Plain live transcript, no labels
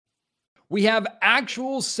We have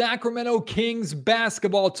actual Sacramento Kings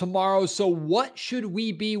basketball tomorrow. So what should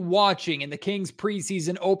we be watching in the Kings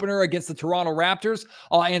preseason opener against the Toronto Raptors?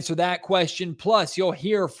 I'll answer that question. Plus, you'll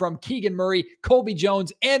hear from Keegan Murray, Colby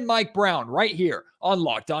Jones, and Mike Brown right here on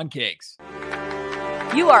Locked On Kings.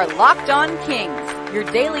 You are Locked On Kings, your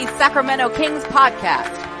daily Sacramento Kings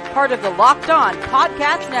podcast, part of the Locked On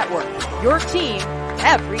Podcast Network, your team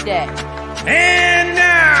every day. And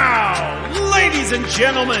now, ladies and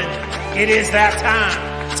gentlemen, it is that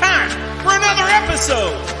time for another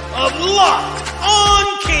episode of Locked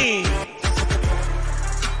On Kings.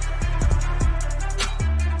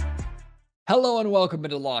 Hello and welcome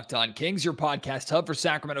into Locked On Kings, your podcast hub for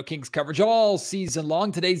Sacramento Kings coverage all season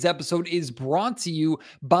long. Today's episode is brought to you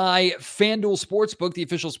by FanDuel Sportsbook, the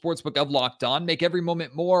official sportsbook of Locked On. Make every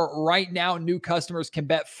moment more. Right now, new customers can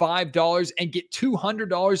bet $5 and get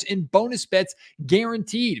 $200 in bonus bets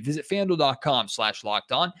guaranteed. Visit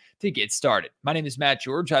FanDuel.com/LockedOn to get started. My name is Matt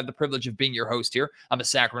George. I have the privilege of being your host here. I'm a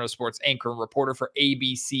Sacramento sports anchor and reporter for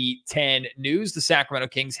ABC 10 News. The Sacramento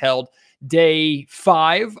Kings held day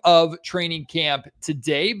 5 of training camp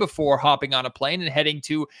today before hopping on a plane and heading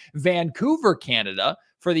to Vancouver, Canada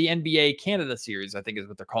for the NBA Canada Series, I think is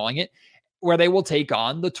what they're calling it, where they will take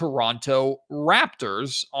on the Toronto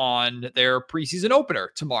Raptors on their preseason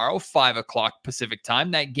opener tomorrow, 5 o'clock Pacific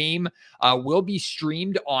time. That game will be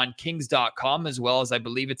streamed on Kings.com, as well as I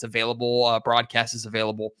believe it's available, broadcast is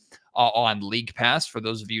available on League Pass for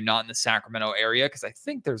those of you not in the Sacramento area, because I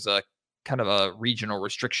think there's a kind of a regional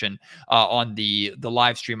restriction on the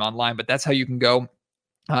live stream online, but that's how you can go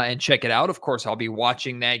and check it out. Of course, I'll be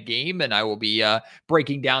watching that game and I will be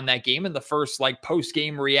breaking down that game in the first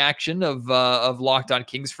post-game reaction of Locked On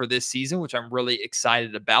Kings for this season, which I'm really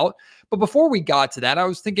excited about. But before we got to that, I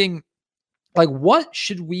was thinking, what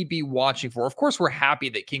should we be watching for? Of course, we're happy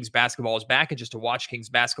that Kings basketball is back and just to watch Kings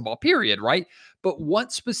basketball, period, right? But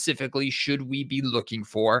what specifically should we be looking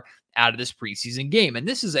for out of this preseason game? And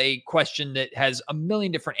this is a question that has a million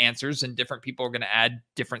different answers, and different people are going to add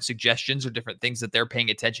different suggestions or different things that they're paying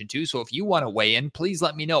attention to. So if you want to weigh in, please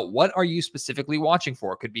let me know. What are you specifically watching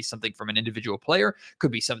for? It could be something from an individual player,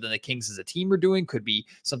 could be something the Kings as a team are doing, could be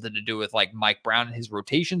something to do with Mike Brown and his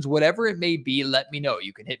rotations, whatever it may be, let me know.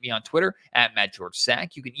 You can hit me on Twitter at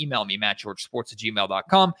MattGeorgeSack. You can email me,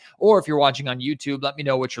 mattgeorgesports@gmail.com. Or if you're watching on YouTube, let me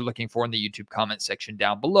know what you're looking for in the YouTube comment section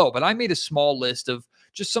down below. But I made a small list of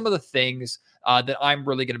just some of the things that I'm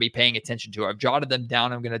really going to be paying attention to. I've jotted them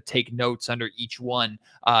down. I'm going to take notes under each one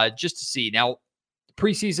just to see. Now,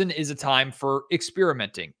 preseason is a time for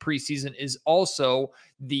experimenting. Preseason is also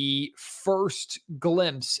the first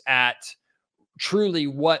glimpse at truly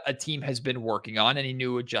what a team has been working on, any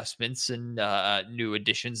new adjustments and new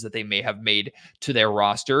additions that they may have made to their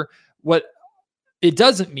roster. What it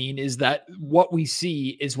doesn't mean is that what we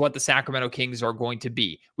see is what the Sacramento Kings are going to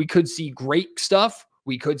be. We could see great stuff.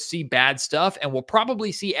 We could see bad stuff, and we'll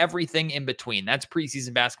probably see everything in between. That's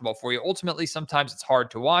preseason basketball for you. Ultimately, sometimes it's hard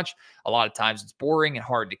to watch. A lot of times it's boring and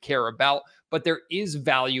hard to care about, but there is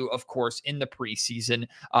value, of course, in the preseason.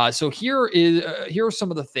 So here are some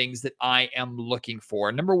of the things that I am looking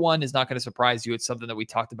for. Number one is not going to surprise you. It's something that we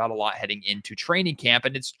talked about a lot heading into training camp,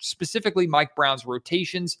 and it's specifically Mike Brown's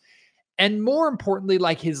rotations, and more importantly,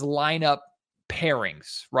 his lineup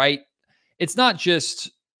pairings, right? It's not just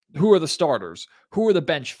who are the starters, who are the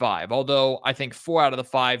bench 5, although I think 4 out of the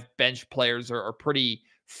 5 bench players are pretty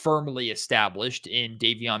firmly established in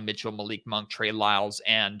Davion Mitchell, Malik Monk, Trey Lyles,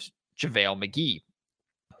 and JaVale McGee.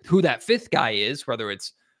 Who that 5th guy is, whether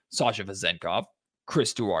it's Sasha Vezenkov,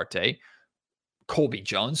 Chris Duarte, Colby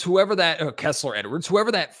Jones, whoever that, Kessler Edwards,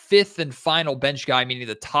 whoever that 5th and final bench guy, meaning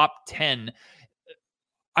the top 10,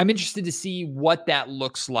 I'm interested to see what that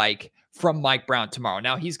looks like from Mike Brown tomorrow.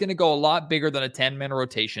 Now, he's going to go a lot bigger than a 10-man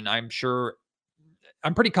rotation. I'm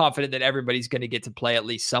pretty confident that everybody's going to get to play at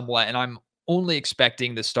least somewhat, and I'm only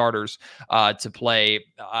expecting the starters to play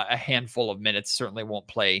a handful of minutes. Certainly won't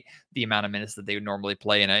play the amount of minutes that they would normally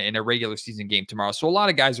play in a regular season game tomorrow. So a lot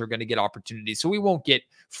of guys are going to get opportunities. So we won't get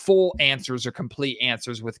full answers or complete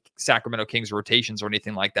answers with Sacramento Kings rotations or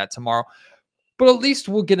anything like that tomorrow. But at least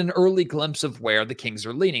we'll get an early glimpse of where the Kings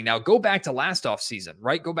are leaning. Now, go back to last offseason,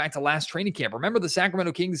 right? Go back to last training camp. Remember, the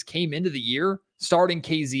Sacramento Kings came into the year starting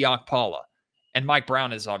KZ Okpala. And Mike Brown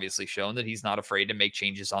has obviously shown that he's not afraid to make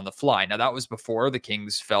changes on the fly. Now, that was before the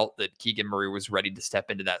Kings felt that Keegan Murray was ready to step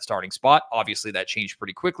into that starting spot. Obviously, that changed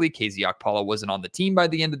pretty quickly. KZ Okpala wasn't on the team by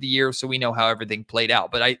the end of the year, so we know how everything played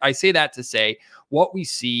out. But I say that to say what we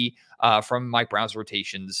see from Mike Brown's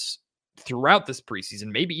rotations throughout this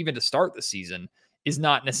preseason, maybe even to start the season, is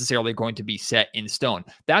not necessarily going to be set in stone.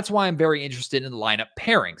 That's why I'm very interested in lineup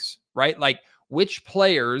pairings, right? which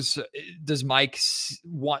players does Mike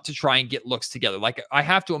want to try and get looks together? Like, I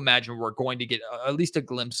have to imagine we're going to get at least a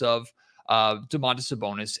glimpse of Domantas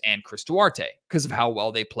Sabonis and Chris Duarte because of how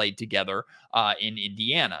well they played together in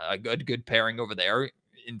Indiana. A good pairing over there.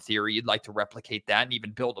 In theory, you'd like to replicate that and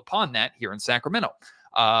even build upon that here in Sacramento.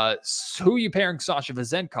 So who are you pairing Sasha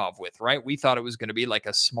Vezenkov with, right? We thought it was going to be like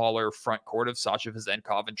a smaller front court of Sasha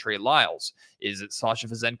Vezenkov and Trey Lyles. Is it Sasha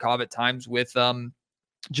Vezenkov at times with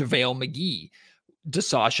JaVale McGee? Does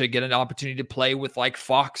Sasha get an opportunity to play with like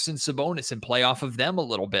Fox and Sabonis and play off of them a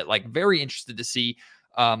little bit? Like, very interested to see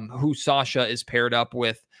who Sasha is paired up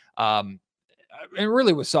with. And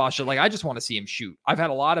really with Sasha, like, I just want to see him shoot. I've had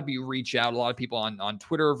a lot of you reach out. A lot of people on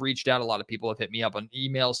Twitter have reached out. A lot of people have hit me up on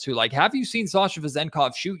emails too. Like, have you seen Sasha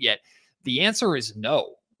Vezenkov shoot yet? The answer is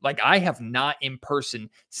no. Like, I have not in person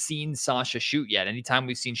seen Sasha shoot yet. Anytime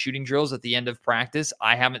we've seen shooting drills at the end of practice,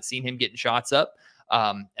 I haven't seen him getting shots up.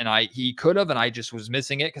 And he could have, and I just was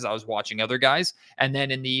missing it because I was watching other guys. And then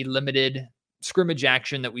in the limited scrimmage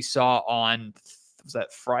action that we saw on, was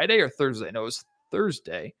that Friday or Thursday? No, it was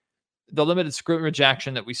Thursday. The limited scrimmage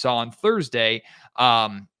action that we saw on Thursday,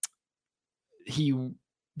 he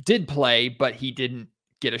did play, but he didn't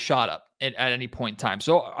get a shot up at any point in time.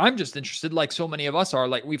 So I'm just interested, like so many of us are.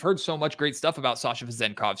 Like, we've heard so much great stuff about Sasha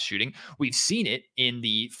Vezenkov's shooting. We've seen it in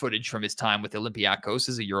the footage from his time with Olympiacos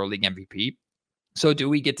as a EuroLeague MVP. So do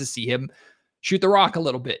we get to see him shoot the rock a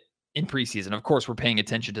little bit in preseason? Of course, we're paying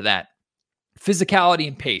attention to that. Physicality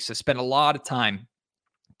and pace. I spent a lot of time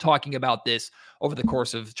talking about this over the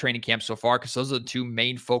course of training camp so far, because those are the two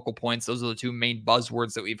main focal points. Those are the two main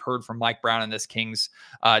buzzwords that we've heard from Mike Brown and this Kings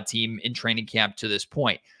team in training camp to this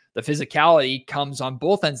point. The physicality comes on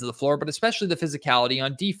both ends of the floor, but especially the physicality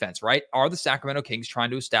on defense, right? Are the Sacramento Kings trying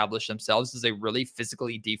to establish themselves as a really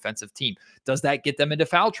physically defensive team? Does that get them into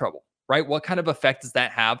foul trouble? Right? What kind of effect does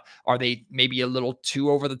that have? Are they maybe a little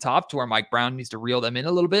too over the top to where Mike Brown needs to reel them in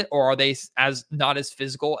a little bit? Or are they not as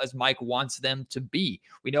physical as Mike wants them to be?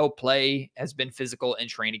 We know play has been physical in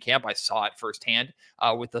training camp. I saw it firsthand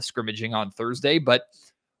with the scrimmaging on Thursday. But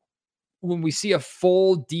when we see a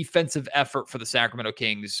full defensive effort for the Sacramento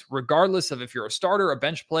Kings, regardless of if you're a starter, a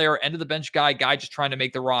bench player, end of the bench guy just trying to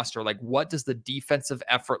make the roster, like, what does the defensive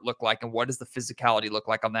effort look like? And what does the physicality look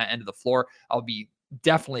like on that end of the floor? I'll be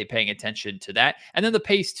definitely paying attention to that. And then the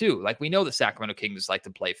pace too. Like, we know the Sacramento Kings like to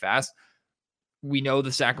play fast. We know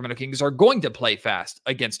the Sacramento Kings are going to play fast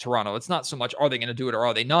against Toronto. It's not so much are they going to do it or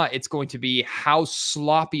are they not. It's going to be how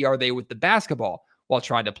sloppy are they with the basketball while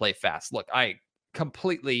trying to play fast. Look, I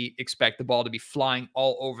completely expect the ball to be flying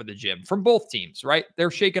all over the gym from both teams, right? They're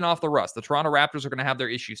shaking off the rust. The Toronto Raptors are going to have their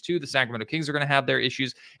issues too. The Sacramento Kings are going to have their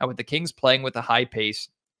issues. And with the Kings playing with a high pace,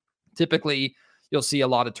 typically you'll see a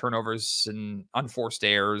lot of turnovers and unforced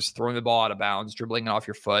errors, throwing the ball out of bounds, dribbling it off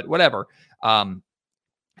your foot, whatever.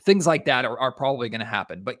 Things like that are probably going to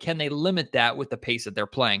happen. But can they limit that with the pace that they're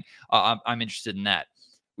playing? I'm interested in that.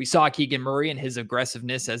 We saw Keegan Murray and his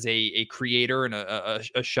aggressiveness as a creator and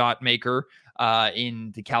a shot maker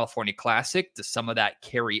in the California Classic. Does some of that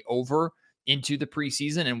carry over into the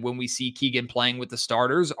preseason? And when we see Keegan playing with the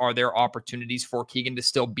starters, are there opportunities for Keegan to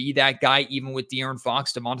still be that guy, even with De'Aaron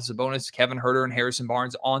Fox, Domantas Sabonis, Kevin Huerter, and Harrison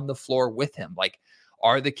Barnes on the floor with him? Like,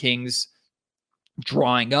 are the Kings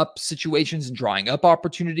drawing up situations and drawing up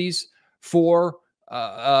opportunities for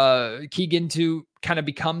Keegan to kind of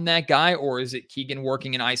become that guy? Or is it Keegan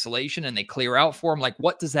working in isolation and they clear out for him? Like,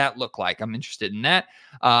 what does that look like? I'm interested in that.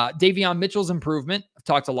 Davion Mitchell's improvement. I've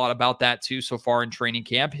talked a lot about that too so far in training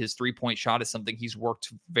camp. His three-point shot is something he's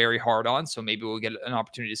worked very hard on. So maybe we'll get an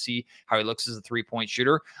opportunity to see how he looks as a three-point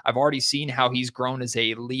shooter. I've already seen how he's grown as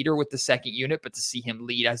a leader with the second unit, but to see him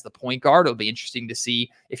lead as the point guard, it'll be interesting to see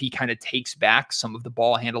if he kind of takes back some of the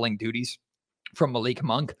ball handling duties from Malik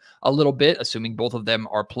Monk a little bit, assuming both of them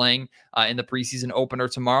are playing in the preseason opener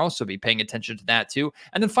tomorrow. So be paying attention to that too.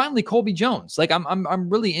 And then finally, Colby Jones. Like, I'm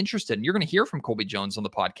really interested, and you're going to hear from Colby Jones on the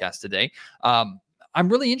podcast today. I'm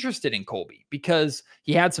really interested in Colby because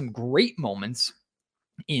he had some great moments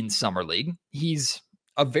in Summer League. He's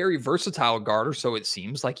a very versatile guard, or so it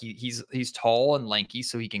seems. Like, he's tall and lanky,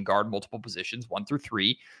 so he can guard multiple positions, 1 through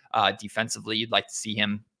 3. Defensively, you'd like to see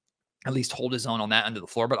him at least hold his own on that end of the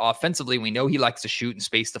floor. But offensively, we know he likes to shoot and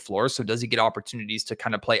space the floor. So does he get opportunities to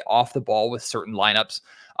kind of play off the ball with certain lineups?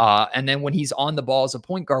 And then when he's on the ball as a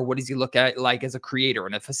point guard, what does he look at like as a creator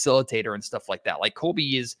and a facilitator and stuff like that? Like,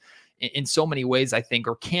 Colby is in so many ways, I think,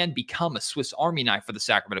 or can become a Swiss Army knife for the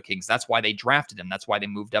Sacramento Kings. That's why they drafted him. That's why they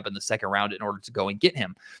moved up in the second round in order to go and get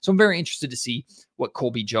him. So I'm very interested to see what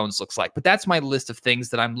Colby Jones looks like. But that's my list of things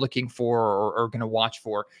that I'm looking for or going to watch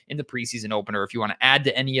for in the preseason opener. If you want to add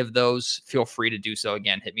to any of those, feel free to do so.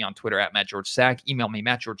 Again, hit me on Twitter at MattGeorgeSack, email me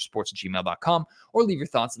mattgeorgesports@gmail.com, or leave your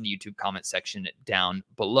thoughts in the YouTube comment section down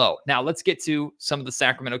below. Now, let's get to some of the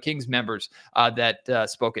Sacramento Kings members that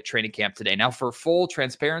spoke at training camp today. Now, for full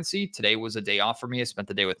transparency, today was a day off for me. I spent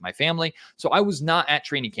the day with my family, so I was not at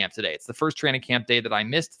training camp today. It's the first training camp day that I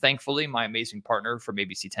missed. Thankfully, my amazing partner from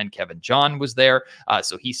ABC 10, Kevin John, was there.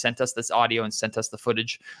 So he sent us this audio and sent us the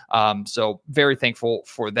footage. So very thankful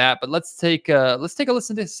for that. But let's take a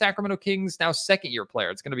listen to Sacramento Kings now second-year player.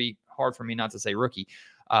 It's going to be hard for me not to say rookie.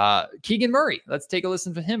 Keegan Murray. Let's take a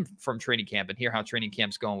listen to him from training camp and hear how training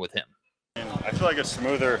camp's going with him. I feel like it's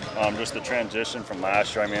smoother, just the transition from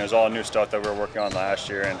last year. I mean, it was all new stuff that we were working on last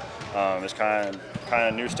year, and it's kind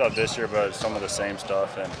of new stuff this year, but some of the same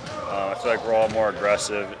stuff. And I feel like we're all more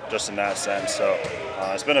aggressive just in that sense. So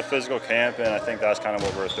it's been a physical camp, and I think that's kind of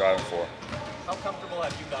what we're striving for. How comfortable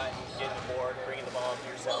have you gotten getting the board, bringing the ball up to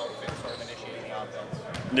yourself, and sort of initiating the offense?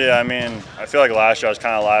 Yeah, I mean, I feel like last year I was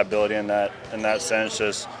kind of liability in that sense,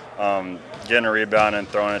 just getting a rebound and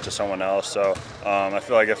throwing it to someone else. So I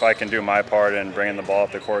feel like if I can do my part in bringing the ball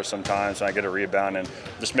up the court sometimes and I get a rebound and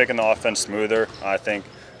just making the offense smoother, I think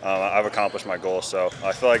I've accomplished my goal. So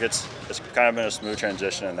I feel like it's kind of been a smooth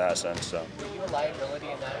transition in that sense. So. Were you a liability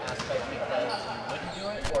in that aspect because you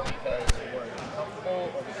wouldn't do it, or because you weren't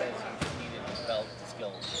comfortable, or because you needed to develop the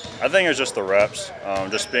skills? I think it was just the reps,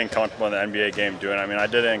 just being comfortable in the NBA game doing it. I mean, I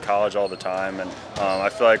did it in college all the time, and I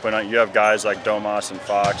feel like when you have guys like Domas and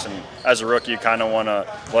Fox, and as a rookie, you kind of want to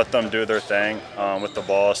let them do their thing with the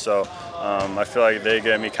ball. So I feel like they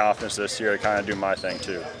gave me confidence this year to kind of do my thing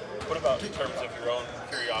too. What about in terms of your own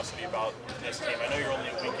curiosity about this team? I know you're only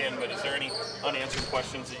a weekend, but is there any unanswered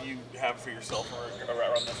questions that you have for yourself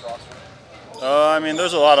around this roster? I mean,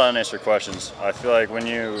 there's a lot of unanswered questions. I feel like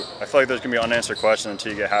there's gonna be unanswered questions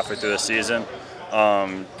until you get halfway through the season.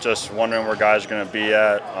 Just wondering where guys are gonna be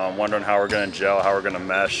at, wondering how we're gonna gel, how we're gonna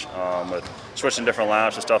mesh with switching different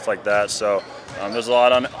lineups and stuff like that. So there's a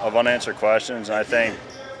lot of unanswered questions, and I think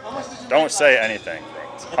don't say anything.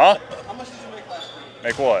 Huh? How much did you make last year?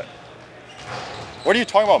 Make what? What are you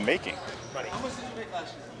talking about making? Money. How much did you make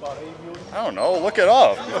last year? About $8 million. I don't know. Look it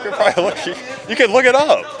up. You can look it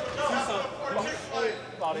up.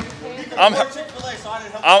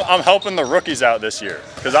 I'm helping the rookies out this year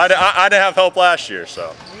because I didn't have help last year.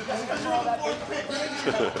 So.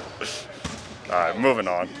 All right, moving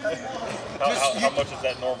on. How much is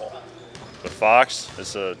that normal? The Fox,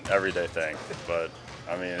 it's a everyday thing, but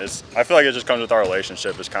I mean, I feel like it just comes with our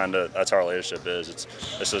relationship. That's how our relationship is.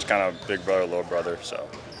 It's just kind of big brother, little brother. So.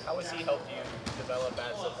 How has he helped you develop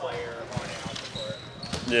as a player on and off the court?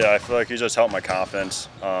 Yeah, I feel like he's just helped my confidence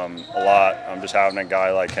a lot. I'm just having a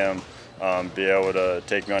guy like him be able to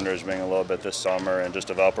take me under his wing a little bit this summer and just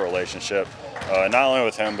develop a relationship, not only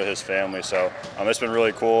with him but his family. So it's been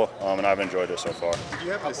really cool, and I've enjoyed it so far. Did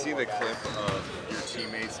you happen to see the clip of your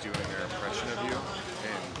teammates doing their impression of you?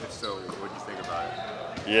 And if so, what did you think about it?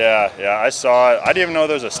 Yeah, I saw it. I didn't even know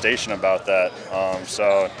there was a station about that.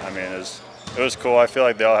 So I mean, it was cool. I feel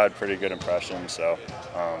like they all had pretty good impressions. So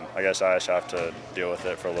I guess I just have to deal with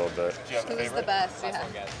it for a little bit. Who was the best?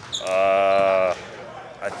 Yeah.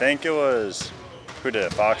 I think it was, who did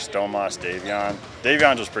it? Fox, Domas, Davion.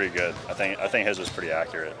 Davion's was pretty good. I think his was pretty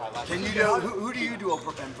accurate. Can you do who do you do an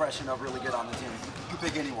impression of really good on the team? You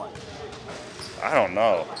pick anyone. I don't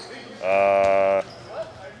know. I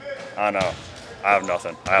don't know. I have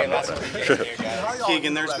nothing.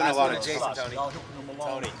 Keegan, there's been a lot of Jason, Tony.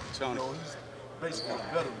 You know, he's basically a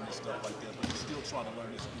veteran and stuff like that, but he's still trying to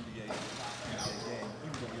learn this NBA game,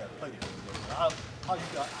 even though he hasn't played it. How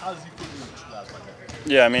does he fit in with guys like that?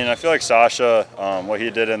 Yeah, I mean, I feel like Sasha, what he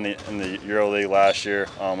did in the EuroLeague last year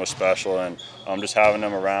was special, and just having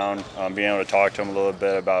him around, being able to talk to him a little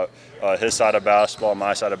bit about his side of basketball,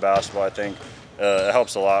 my side of basketball, I think it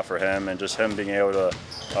helps a lot for him, and just him being able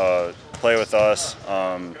to play with us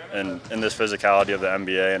in this physicality of the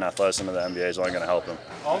NBA and athleticism of the NBA is only going to help him.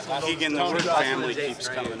 Keegan, the word family keeps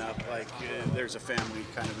coming up. Like, there's a family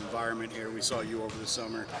kind of environment here. We saw you over the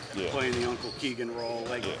summer playing the Uncle Keegan role.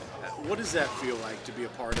 Like, what does that feel like to be a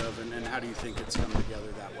part of, and how do you think it's come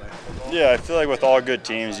together that way? Yeah, I feel like with all good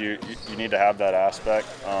teams, you need to have that aspect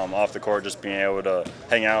off the court, just being able to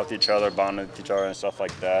hang out with each other, bond with each other, and stuff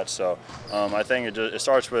like that. So I think it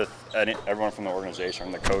starts with everyone from the organization,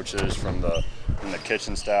 from the coaches, from the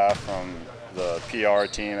kitchen staff, from the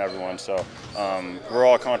PR team, everyone. So we're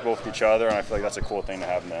all comfortable with each other, and I feel like that's a cool thing to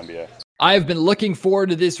have in the NBA. I've been looking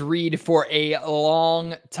forward to this read for a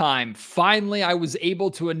long time. Finally, I was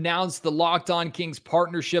able to announce the Locked On Kings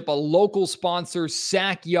partnership, a local sponsor,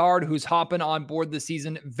 Sackyard, who's hopping on board this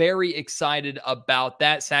season. Very excited about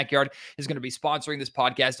that. Sackyard is going to be sponsoring this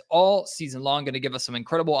podcast all season long, going to give us some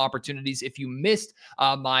incredible opportunities. If you missed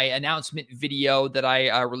my announcement video that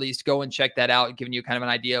I released, go and check that out, giving you kind of an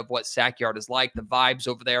idea of what Sackyard is like, the vibes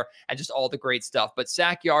over there, and just all the great stuff. But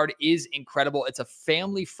Sackyard is incredible. It's a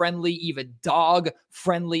family-friendly, even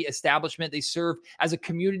dog-friendly establishment. They serve as a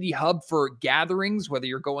community hub for gatherings, whether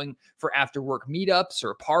you're going for after-work meetups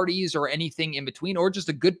or parties or anything in between, or just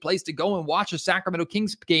a good place to go and watch a Sacramento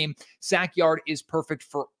Kings game. Sackyard is perfect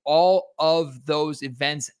for all of those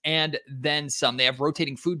events and then some. They have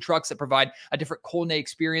rotating food trucks that provide a different culinary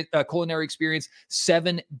experience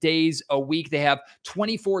 7 days a week. They have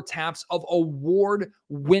 24 taps of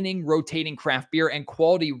award-winning rotating craft beer and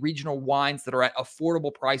quality regional wines that are at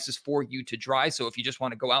affordable prices for you to try. So if you just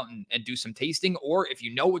want to go out and do some tasting, or if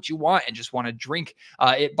you know what you want and just want to drink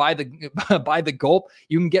it by the gulp,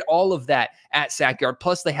 you can get all of that at Sackyard.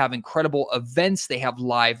 Plus, they have incredible events. They have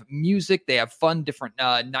live music. They have fun, different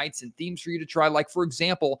nights and themes for you to try. Like, for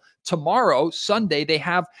example, tomorrow, Sunday, they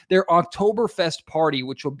have their Oktoberfest party,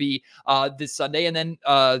 which will be this Sunday. And then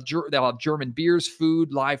they'll have German beers,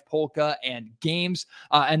 food, live polka, and games.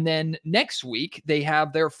 And then next week, they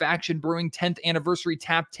have their Faction Brewing 10th anniversary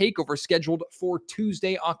tap takeover scheduled for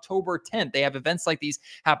Tuesday, October 10th. They have events like these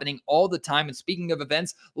happening all the time. And speaking of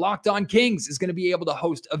events, Locked On Kings is going to be able to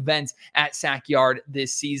host events at Sackyard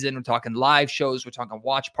this season. We're talking live shows. We're talking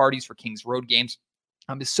watch parties for Kings road games.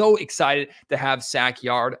 I'm so excited to have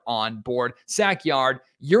Sackyard on board. Sackyard,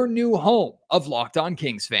 your new home of Locked On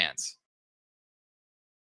Kings fans.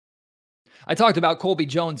 I talked about Colby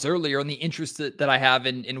Jones earlier and the interest that I have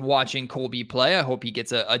in watching Colby play. I hope he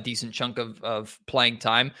gets a decent chunk of playing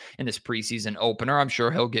time in this preseason opener. I'm sure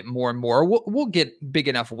he'll get more and more. We'll get big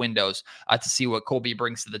enough windows to see what Colby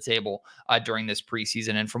brings to the table during this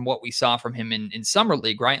preseason. And from what we saw from him in Summer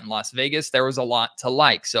League, right, in Las Vegas, there was a lot to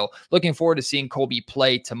like. So looking forward to seeing Colby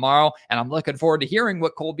play tomorrow. And I'm looking forward to hearing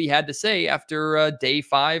what Colby had to say after day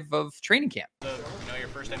 5 of training camp. Your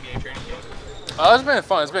first NBA training camp? It's been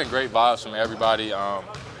fun. It's been great vibes from everybody.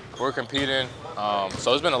 We're competing,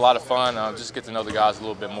 so it's been a lot of fun. Just get to know the guys a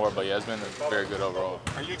little bit more, but yeah, it's been very good overall.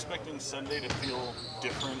 Are you expecting Sunday to feel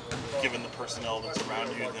different given the personnel that's around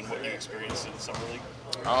you than what you experienced in the Summer League?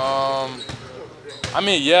 I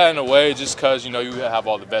mean, yeah, in a way, just because, you have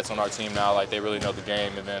all the vets on our team now, like they really know the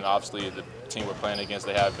game, and then obviously the team we're playing against,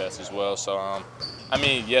 they have vets as well. So, I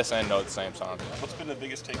mean, yes and no at the same time. What's been the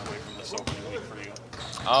biggest takeaway from this opening week for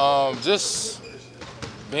you? Just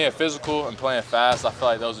being physical and playing fast. I feel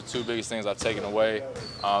like those are 2 biggest things I've taken away.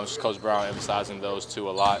 Just Coach Brown emphasizing those 2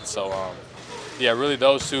 a lot. So, yeah, really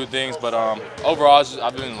those 2 things. But overall,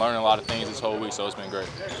 I've been learning a lot of things this whole week, so it's been great.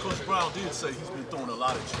 Coach Brown did say he's been throwing a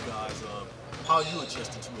lot at you guys. How are you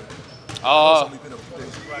adjusted to it? It's only been a few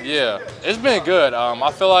days of practice. Yeah, it's been good.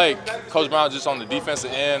 I feel like Coach Brown just on the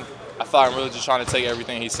defensive end, I feel like I'm really just trying to take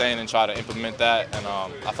everything he's saying and try to implement that. And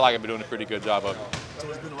I feel like I've been doing a pretty good job of it. So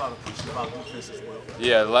there's been a lot of preaching about defense as well.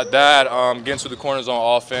 Yeah, like that, getting to the corners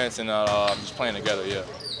on offense and just playing together, yeah.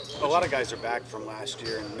 A lot of guys are back from last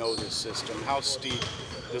year and know this system. How steep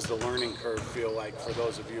does the learning curve feel like for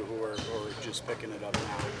those of you who are just picking it up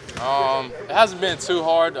now? It hasn't been too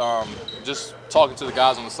hard. Just talking to the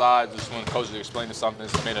guys on the side, just when coaches are explaining something,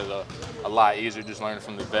 it's made it a lot easier just learning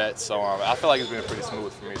from the vets. So I feel like it's been pretty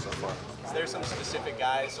smooth for me so far. Is there some specific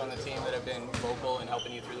guys on the team that have been vocal in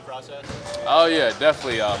helping you through the process? Oh, yeah,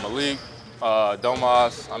 definitely. Malik,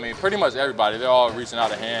 Domas, I mean, pretty much everybody. They're all reaching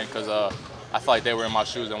out a hand because I feel like they were in my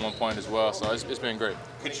shoes at one point as well, so it's been great.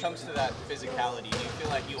 When it comes to that physicality, do you feel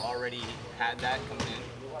like you already had that coming in?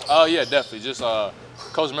 Oh, yeah, definitely. Just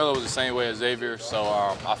Coach Miller was the same way as Xavier, so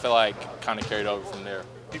I feel like kind of carried over from there.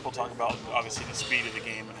 People talk about, obviously, the speed of the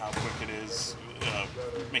game and how quick it is,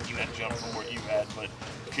 making that jump from what you had, but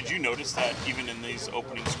could you notice that even in these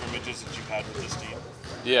opening scrimmages that you've had with this team?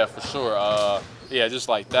 Yeah, for sure. Yeah, just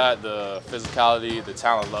like that, the physicality, the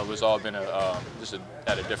talent level, it's all been at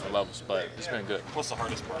a different levels, but it's been good. What's the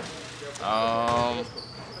hardest part? I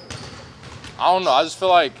don't know. I just feel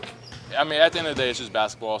like, I mean, at the end of the day, it's just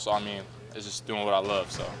basketball, so I mean, it's just doing what I love,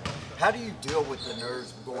 so. How do you deal with the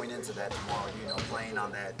nerves going into that tomorrow, playing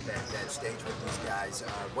on that stage with these guys?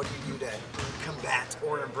 What do you do to combat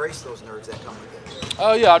or embrace those nerves that come with it?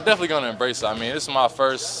 Oh, yeah, I'm definitely going to embrace it. I mean, this is my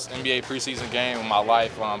first NBA preseason game in my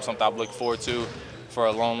life, something I've looked forward to for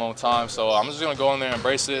a long, long time. So I'm just going to go in there and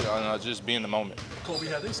embrace it and just be in the moment. Kobe,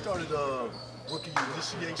 have they started rookie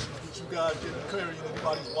initiations with you guys, getting carrying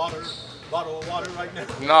anybody's bottle of water right now?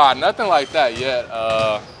 Nah, nothing like that yet.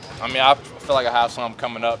 I mean, I feel like I have some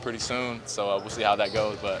coming up pretty soon, so we'll see how that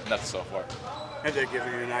goes, but nothing so far. Have they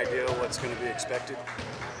given you an idea of what's going to be expected?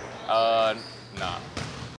 Nah.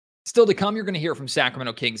 Still to come, you're going to hear from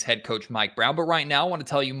Sacramento Kings head coach Mike Brown. But right now, I want to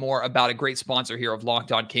tell you more about a great sponsor here of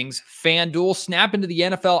Locked On Kings, FanDuel. Snap into the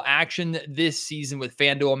NFL action this season with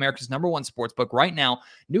FanDuel, America's #1 sportsbook. Right now,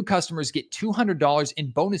 new customers get $200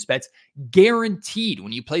 in bonus bets guaranteed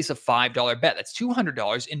when you place a $5 bet. That's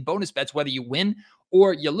 $200 in bonus bets, whether you win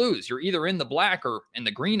or you lose. You're either in the black or in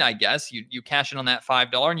the green, I guess. You cash in on that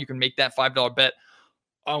 $5 and you can make that $5 bet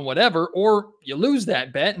on whatever, or you lose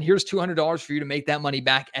that bet and here's $200 for you to make that money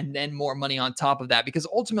back and then more money on top of that, because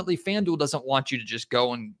ultimately FanDuel doesn't want you to just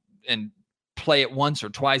go and play it once or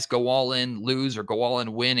twice, go all in, lose, or go all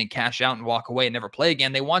in, win, and cash out and walk away and never play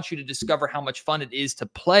again. They want you to discover how much fun it is to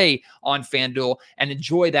play on FanDuel and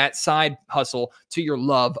enjoy that side hustle to your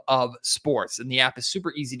love of sports. And the app is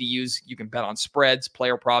super easy to use. You can bet on spreads,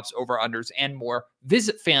 player props, over-unders, and more.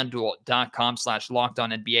 Visit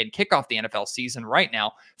FanDuel.com/LockedOnNBA and kick off the NFL season right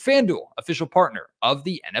now. FanDuel, official partner of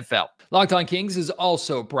the NFL. Locked On Kings is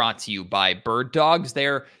also brought to you by Bird Dogs.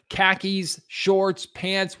 Their khakis, shorts,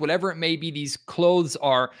 pants, whatever it may be, these clothes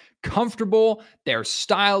are comfortable, they're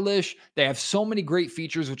stylish, they have so many great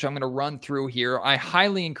features, which I'm going to run through here. I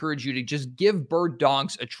highly encourage you to just give Bird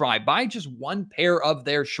Dogs a try. Buy just one pair of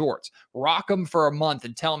their shorts, rock them for a month,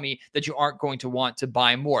 and tell me that you aren't going to want to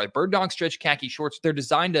buy more. Bird Dog stretch khaki shorts, they're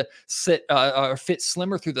designed to fit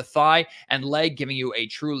slimmer through the thigh and leg, giving you a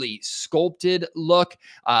truly sculpted look.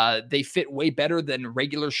 They fit way better than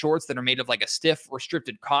regular shorts that are made of like a stiff,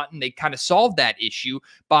 restricted cotton. They kind of solved that issue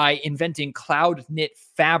by inventing cloud knit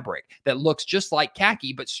fabric that looks just like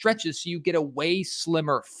khaki but stretches so you get a way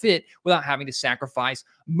slimmer fit without having to sacrifice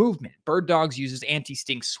movement. Bird Dogs uses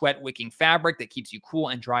anti-stink sweat wicking fabric that keeps you cool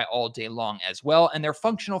and dry all day long as well, and they're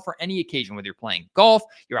functional for any occasion, whether you're playing golf,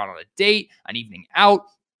 you're out on a date, an evening out,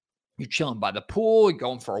 you're chilling by the pool, you're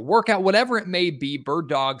going for a workout, whatever it may be. Bird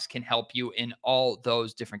Dogs can help you in all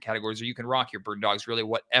those different categories, or you can rock your Bird Dogs really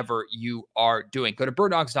whatever you are doing. Go to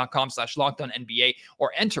birddogs.com/LockedOnNBA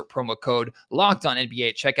or enter promo code LockedOnNBA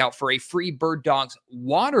at checkout for a free Bird Dogs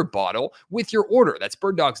water bottle with your order. That's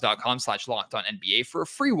birddogs.com/LockedOnNBA for a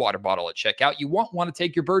free water bottle at checkout. You won't want to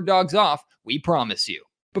take your Bird Dogs off, we promise you.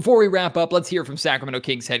 Before we wrap up, let's hear from Sacramento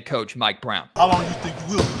Kings head coach Mike Brown. How long do you think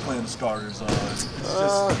you will be playing the starters? Is it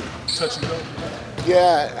just touch and go?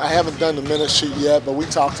 Yeah, I haven't done the minute sheet yet, but we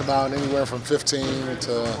talked about anywhere from 15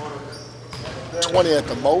 to 20 at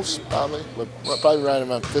the most, probably. But probably right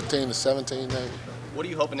around 15 to 17, maybe. What are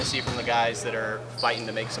you hoping to see from the guys that are fighting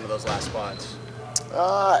to make some of those last spots?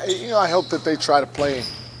 I hope that they try to play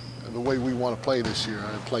the way we want to play this year.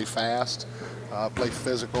 Play fast, play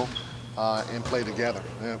physical. And play together,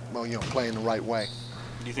 playing the right way.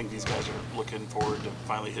 Do you think these guys are looking forward to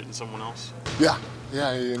finally hitting someone else? Yeah,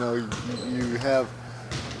 you have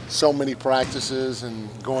so many practices and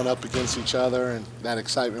going up against each other, and that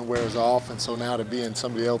excitement wears off, and so now to be in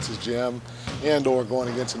somebody else's gym and or going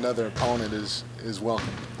against another opponent is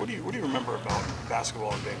welcome. What do you remember about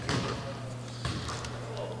basketball in Vancouver?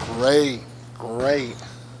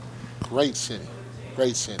 Great city.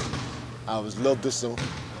 I was a little disappointed.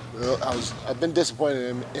 I've been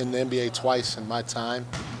disappointed in the NBA twice in my time,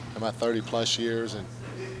 in my 30-plus years, and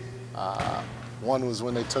one was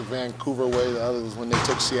when they took Vancouver away, the other was when they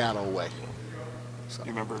took Seattle away. So. Do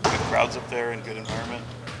you remember good crowds up there and good environment?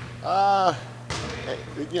 The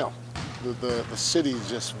city is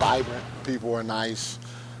just vibrant. People are nice,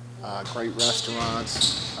 great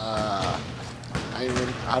restaurants. I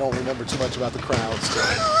don't remember too much about the crowds,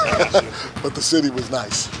 but the city was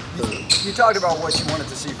nice. You talked about what you wanted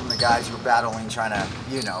to see from the guys who are battling, trying to,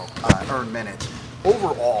 earn minutes.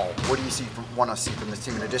 Overall, what do you want to see from this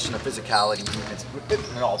team in addition to physicality, defense,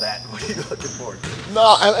 and all that? What are you looking forward to?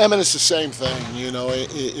 No, I mean, it's the same thing, in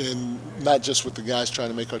not just with the guys trying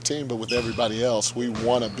to make our team, but with everybody else. We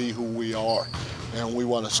want to be who we are, and we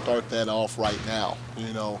want to start that off right now,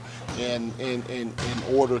 And in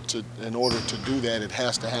order to do that, it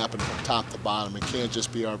has to happen from top to bottom. It can't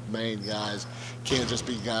just be our main guys. It can't just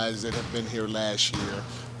be guys that have been here last year.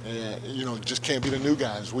 It just can't be the new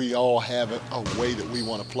guys. We all have a way that we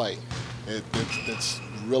want to play. It's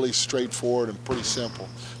really straightforward and pretty simple.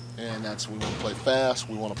 And that's, we want to play fast,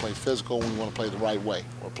 we want to play physical, we want to play the right way,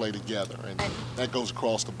 or play together, and that goes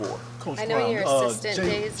across the board. Coach I know Brown, in your assistant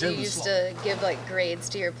days you used to give grades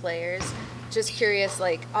to your players. Just curious,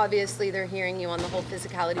 obviously they're hearing you on the whole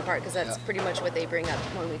physicality part because that's pretty much what they bring up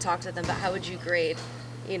when we talk to them, but how would you grade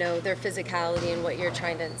their physicality and what you're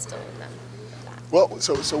trying to instill in them? Well,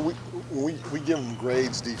 so we give them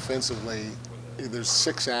grades defensively. There's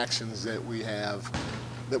 6 actions that we have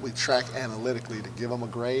that we track analytically to give them a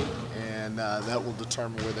grade, and that will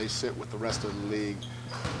determine where they sit with the rest of the league.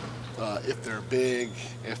 If they're big,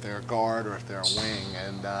 if they're a guard, or if they're a wing.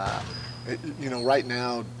 And right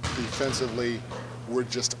now defensively, we're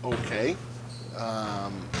just okay.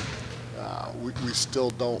 We still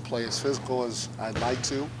don't play as physical as I'd like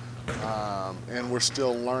to, and we're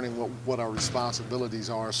still learning what our responsibilities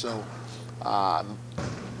are. So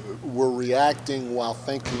we're reacting while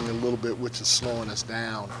thinking a little bit, which is slowing us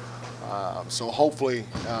down. So hopefully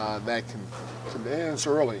that can, and it's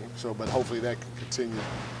early, but hopefully that can continue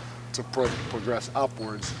to progress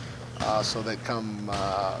upwards. So that come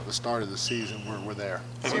the start of the season, we're there.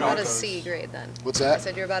 So you're about a C grade then? What's that? I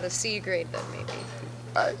said you're about a C grade then, maybe.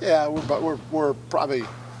 Yeah, we're probably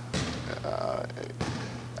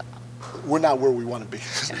we're not where we want to be,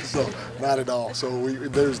 so not at all. So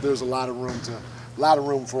there's a lot of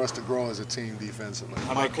room for us to grow as a team defensively.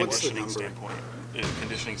 How about conditioning standpoint?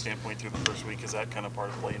 Conditioning standpoint through the first week, is that kind of part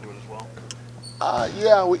of play into it as well?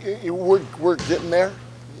 Yeah, we're getting there.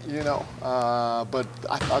 But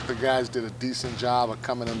I thought the guys did a decent job of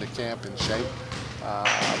coming into camp in shape.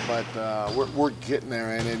 But we're getting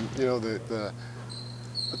there, and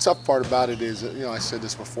the tough part about it is, I said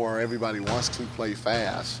this before, everybody wants to play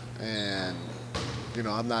fast, and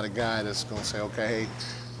I'm not a guy that's going to say, okay, hey,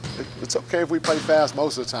 it's okay if we play fast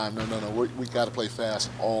most of the time. No, we got to play fast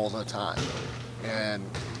all the time, and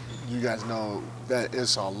you guys know that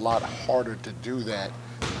it's a lot harder to do that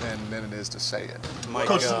than it is to say it. Mike,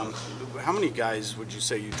 how many guys would you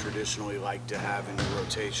say you traditionally like to have in your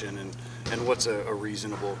rotation, and what's a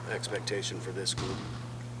reasonable expectation for this group?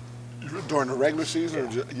 During the regular season?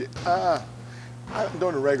 Yeah.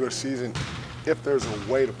 During the regular season, if there's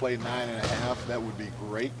a way to play 9.5, that would be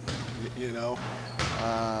great,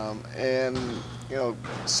 and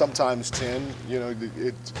sometimes 10.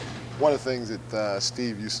 One of the things that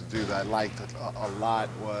Steve used to do that I liked a lot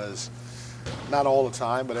was, not all the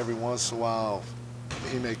time, but every once in a while,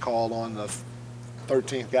 he may call on the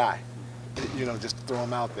 13th guy, just throw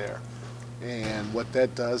him out there. And what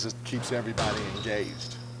that does is keeps everybody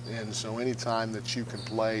engaged. And so anytime that you can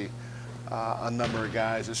play a number of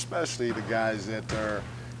guys, especially the guys that are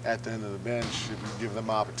at the end of the bench, if you give them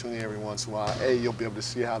opportunity every once in a while, A, you'll be able to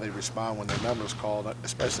see how they respond when their number's called,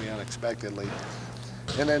 especially unexpectedly.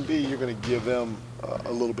 And then B, you're going to give them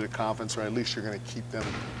a little bit of confidence, or at least you're going to keep them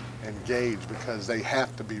engaged, because they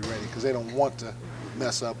have to be ready, because they don't want to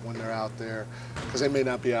mess up when they're out there, because they may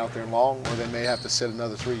not be out there long, or they may have to sit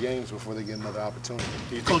another 3 games before they get another opportunity.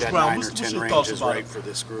 Do you think that 9 or 10 range is right for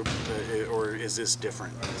this group, or is this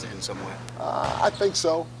different in some way? I think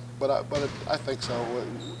so, but I think so.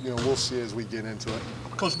 We'll see as we get into it.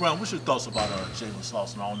 Coach Brown, what's your thoughts about Jalen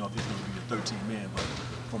Slauson? I don't know if he's going to be a 13-man, but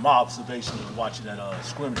from my observation of watching that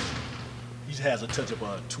scrimmage, he has a touch of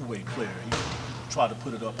a two-way player. He tried to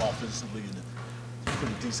put it up offensively, and he's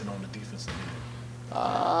pretty decent on the defensive end.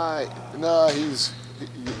 No,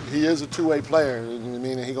 he is a two-way player,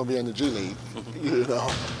 meaning he's going to be in the G League.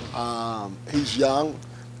 He's young.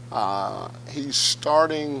 He's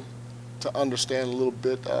starting to understand a little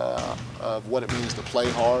bit of what it means to play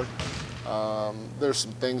hard. There's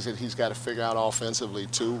some things that he's got to figure out offensively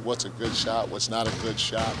too. What's a good shot? What's not a good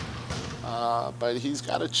shot? But he's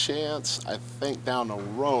got a chance, I think, down the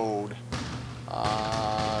road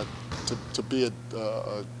to be a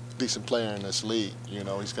decent player in this league.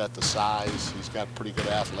 He's got the size. He's got pretty good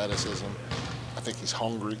athleticism. I think he's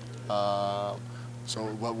hungry. But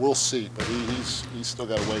we'll see. But he's still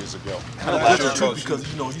got a ways to go. That's true, because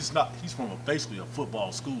he's from basically a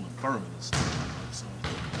football school in Furman, so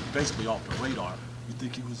basically off the radar. You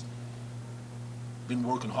think he was been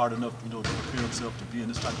working hard enough, to prepare himself to be in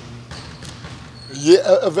this type of league?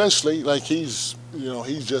 Yeah, eventually. He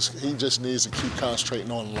just needs to keep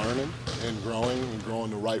concentrating on learning and growing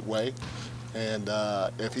the right way. And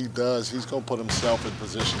if he does, he's going to put himself in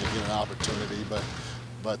position to get an opportunity.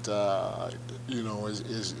 But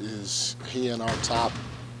is he in our top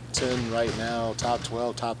 10 right now, top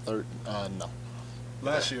 12, top 30? No.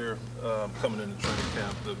 Last year, coming into training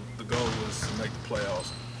camp, the goal was to make the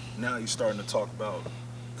playoffs. Now you're starting to talk about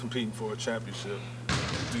competing for a championship.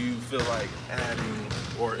 Do you feel like adding,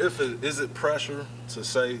 or is it pressure to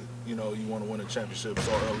say, you want to win a championship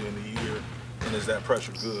so early in the year, and is that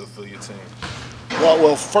pressure good for your team?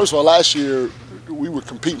 Well, first of all, last year we were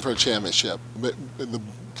competing for a championship, but the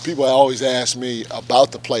people always ask me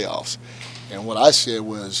about the playoffs, And what I said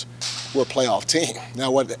was, we're a playoff team.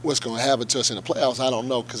 Now, what's going to happen to us in the playoffs, I don't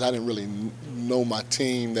know, because I didn't really know my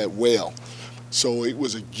team that well. So it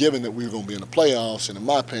was a given that we were going to be in the playoffs, and in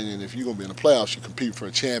my opinion, if you're going to be in the playoffs, you compete for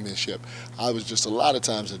a championship. I was just a lot of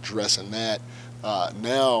times addressing that.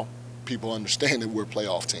 Now people understand that we're a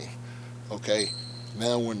playoff team, okay?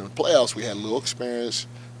 Now we're in the playoffs, we had a little experience.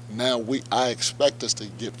 Now I expect us to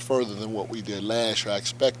get further than what we did last year. I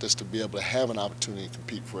expect us to be able to have an opportunity to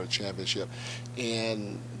compete for a championship.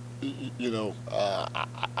 And,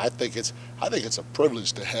 I think it's a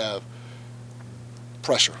privilege to have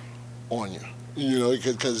pressure on you.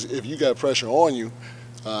 Because if you got pressure on you,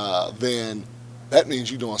 then that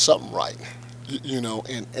means you're doing something right.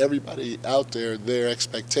 And everybody out there, their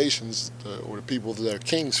expectations, or the people that are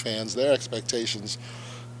Kings fans, their expectations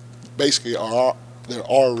basically are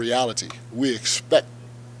our reality. We expect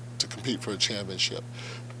to compete for a championship.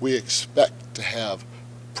 We expect to have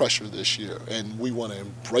pressure this year, and we want to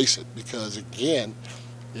embrace it because, again,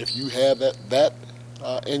 if you have that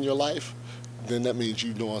in your life, then that means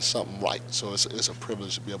you're doing something right. So it's a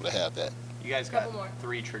privilege to be able to have that. You guys got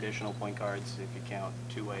 3 traditional point guards, if you count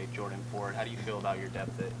two-way Jordan Ford. How do you feel about your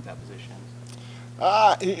depth at that position?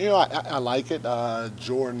 I like it.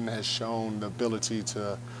 Jordan has shown the ability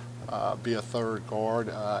to be a third guard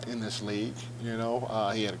in this league. He had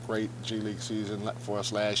a great G League season for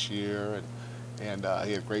us last year, and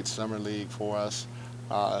he had a great summer league for us.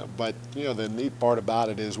 But the neat part about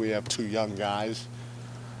it is we have 2 young guys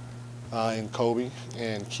in Kobe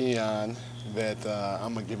and Keon that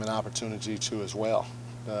I'm going to give an opportunity to as well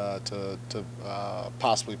to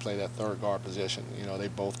possibly play that third guard position. They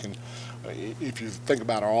both can. If you think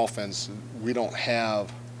about our offense, we don't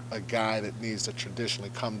have a guy that needs to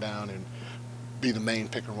traditionally come down and be the main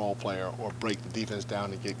pick and roll player or break the defense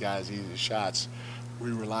down to get guys easy shots.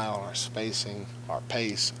 We rely on our spacing, our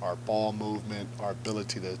pace, our ball movement, our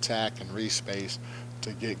ability to attack and respace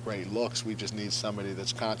to get great looks. We just need somebody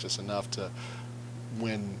that's conscious enough to,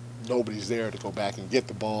 when nobody's there, to go back and get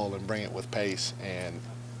the ball and bring it with pace. And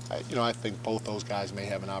I think both those guys may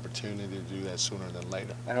have an opportunity to do that sooner than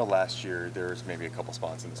later. I know last year there was maybe a couple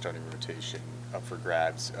spots in the starting rotation up for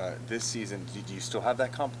grabs. This season, do you still have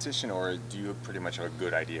that competition, or do you pretty much have a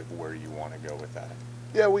good idea of where you want to go with that?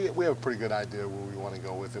 Yeah, we have a pretty good idea where we want to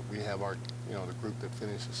go with it. We have our, the group that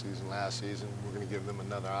finished the season last season. We're going to give them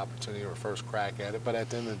another opportunity or first crack at it. But at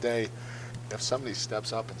the end of the day, if somebody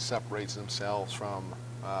steps up and separates themselves from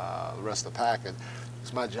the rest of the pack,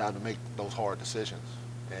 it's my job to make those hard decisions.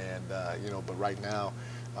 And but right now,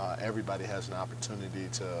 everybody has an opportunity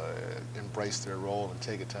to embrace their role and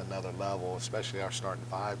take it to another level, especially our starting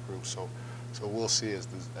 5 group. So we'll see as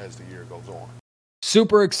the year goes on.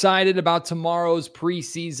 Super excited about tomorrow's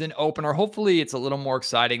preseason opener. Hopefully it's a little more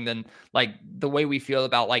exciting than like the way we feel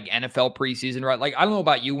about like NFL preseason, right? Like, I don't know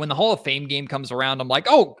about you, when the Hall of Fame game comes around, I'm like,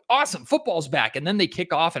 oh, awesome, football's back. And then they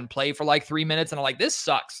kick off and play for like 3 minutes and I'm like, this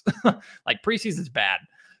sucks. Like, preseason's bad.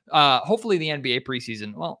 Hopefully the NBA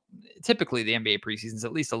preseason, well, typically the NBA preseason is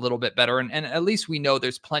at least a little bit better. And at least we know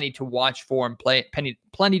there's plenty to watch for and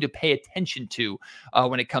plenty to pay attention to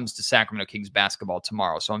when it comes to Sacramento Kings basketball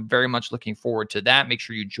tomorrow. So I'm very much looking forward to that. Make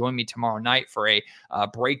sure you join me tomorrow night for a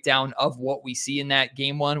breakdown of what we see in that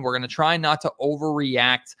game 1. We're going to try not to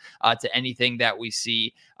overreact to anything that we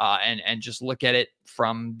see and just look at it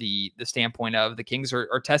from the standpoint of the Kings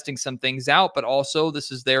are testing some things out, but also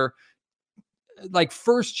this is their like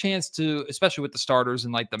first chance to, especially with the starters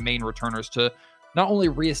and like the main returners, to not only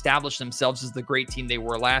reestablish themselves as the great team they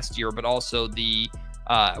were last year, but also the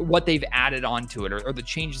what they've added onto it or the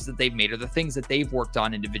changes that they've made or the things that they've worked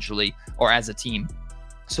on individually or as a team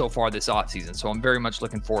so far this offseason. So I'm very much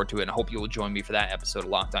looking forward to it, and I hope you will join me for that episode of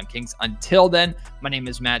Locked On Kings. Until then, my name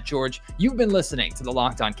is Matt George. You've been listening to the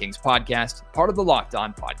Locked On Kings podcast, part of the Locked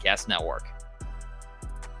On Podcast Network.